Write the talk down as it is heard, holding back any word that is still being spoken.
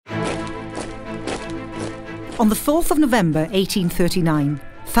On the 4th of November 1839,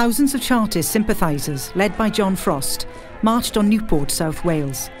 thousands of Chartist sympathisers, led by John Frost, marched on Newport, South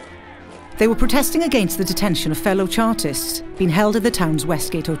Wales. They were protesting against the detention of fellow Chartists being held at the town's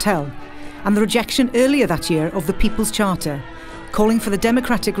Westgate Hotel, and the rejection earlier that year of the People's Charter, calling for the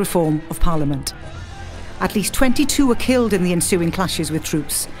democratic reform of Parliament. At least 22 were killed in the ensuing clashes with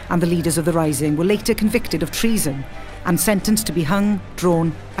troops, and the leaders of the rising were later convicted of treason and sentenced to be hung,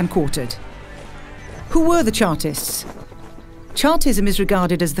 drawn and quartered. Who were the Chartists? Chartism is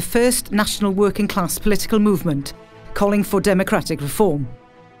regarded as the first national working class political movement calling for democratic reform.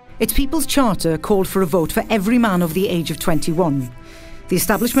 Its People's Charter called for a vote for every man over the age of 21, the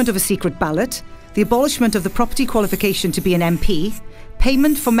establishment of a secret ballot, the abolishment of the property qualification to be an MP,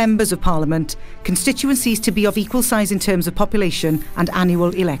 payment for members of Parliament, constituencies to be of equal size in terms of population, and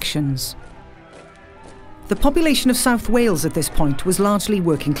annual elections. The population of South Wales at this point was largely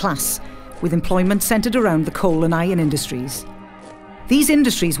working class, with employment centred around the coal and iron industries. These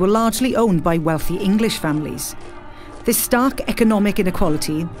industries were largely owned by wealthy English families. This stark economic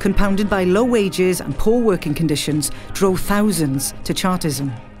inequality, compounded by low wages and poor working conditions, drove thousands to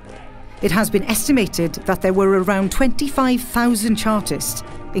Chartism. It has been estimated that there were around 25,000 Chartists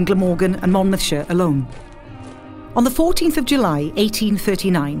in Glamorgan and Monmouthshire alone. On the 14th of July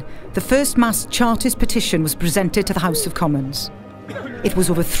 1839, the first mass Chartist petition was presented to the House of Commons. It was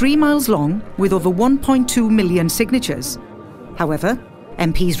over 3 miles long, with over 1.2 million signatures. However,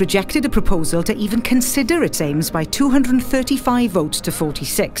 MPs rejected a proposal to even consider its aims by 235 votes to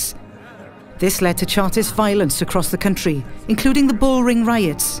 46. This led to Chartist violence across the country, including the Bull Ring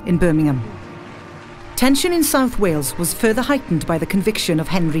riots in Birmingham. Tension in South Wales was further heightened by the conviction of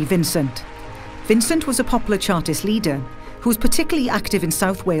Henry Vincent. Vincent was a popular Chartist leader who was particularly active in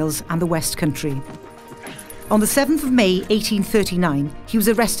South Wales and the West Country. On the 7th of May 1839, he was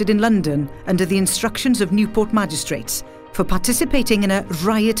arrested in London under the instructions of Newport magistrates for participating in a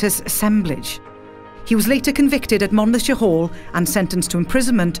riotous assemblage. He was later convicted at Monmouthshire Hall and sentenced to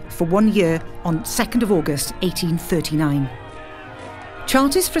imprisonment for 1 year on 2nd of August 1839.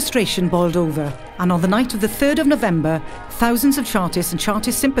 Chartist frustration boiled over, and on the night of the 3rd of November, thousands of Chartists and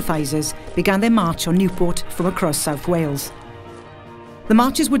Chartist sympathisers began their march on Newport from across South Wales. The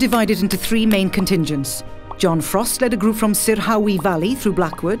marches were divided into 3 main contingents. John Frost led a group from Sir Howie Valley through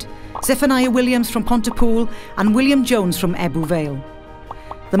Blackwood, Zephaniah Williams from Pontypool, and William Jones from Ebbw Vale.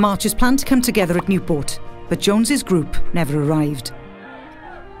 The marchers planned to come together at Newport, but Jones's group never arrived.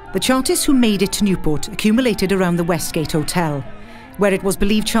 The Chartists who made it to Newport accumulated around the Westgate Hotel, where it was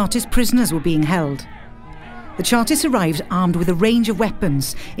believed Chartist prisoners were being held. The Chartists arrived armed with a range of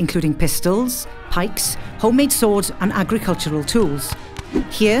weapons, including pistols, pikes, homemade swords and agricultural tools.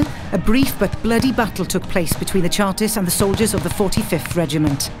 Here, a brief but bloody battle took place between the Chartists and the soldiers of the 45th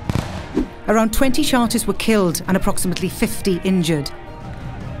Regiment. Around 20 Chartists were killed and approximately 50 injured.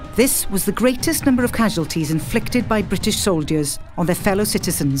 This was the greatest number of casualties inflicted by British soldiers on their fellow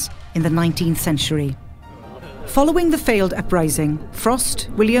citizens in the 19th century. Following the failed uprising, Frost,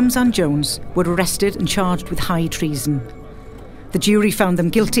 Williams and Jones were arrested and charged with high treason. The jury found them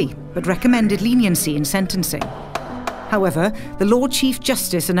guilty, but recommended leniency in sentencing. However, the Lord Chief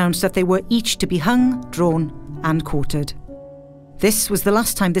Justice announced that they were each to be hung, drawn and quartered. This was the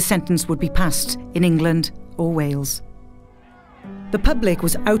last time the sentence would be passed in England or Wales. The public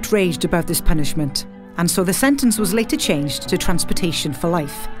was outraged about this punishment, and so the sentence was later changed to transportation for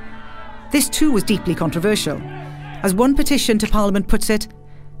life. This too was deeply controversial. As one petition to Parliament puts it,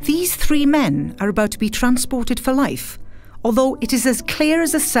 these 3 men are about to be transported for life, although it is as clear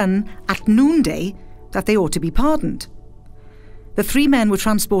as the sun at noonday that they ought to be pardoned. The 3 men were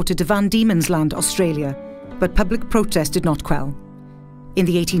transported to Van Diemen's Land, Australia, but public protest did not quell. In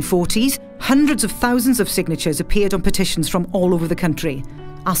the 1840s, hundreds of thousands of signatures appeared on petitions from all over the country,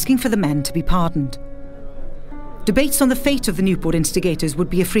 asking for the men to be pardoned. Debates on the fate of the Newport instigators would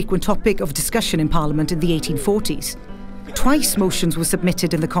be a frequent topic of discussion in Parliament in the 1840s. Twice motions were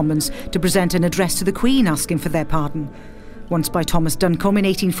submitted in the Commons to present an address to the Queen asking for their pardon, once by Thomas Duncombe in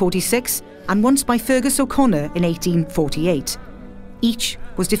 1846 and once by Fergus O'Connor in 1848. Each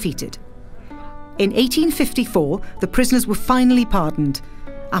was defeated. In 1854, the prisoners were finally pardoned,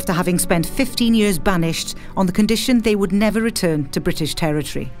 after having spent 15 years banished on the condition they would never return to British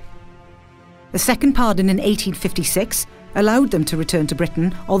territory. The second pardon in 1856 allowed them to return to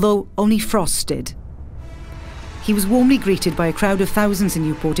Britain, although only Frost did. He was warmly greeted by a crowd of thousands in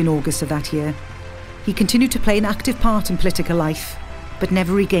Newport in August of that year. He continued to play an active part in political life, but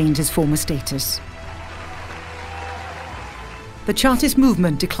never regained his former status. The Chartist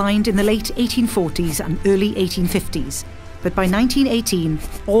movement declined in the late 1840s and early 1850s, but by 1918,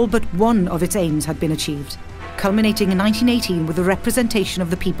 all but one of its aims had been achieved: culminating in 1918 with the Representation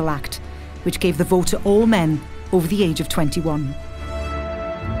of the People Act, which gave the vote to all men over the age of 21.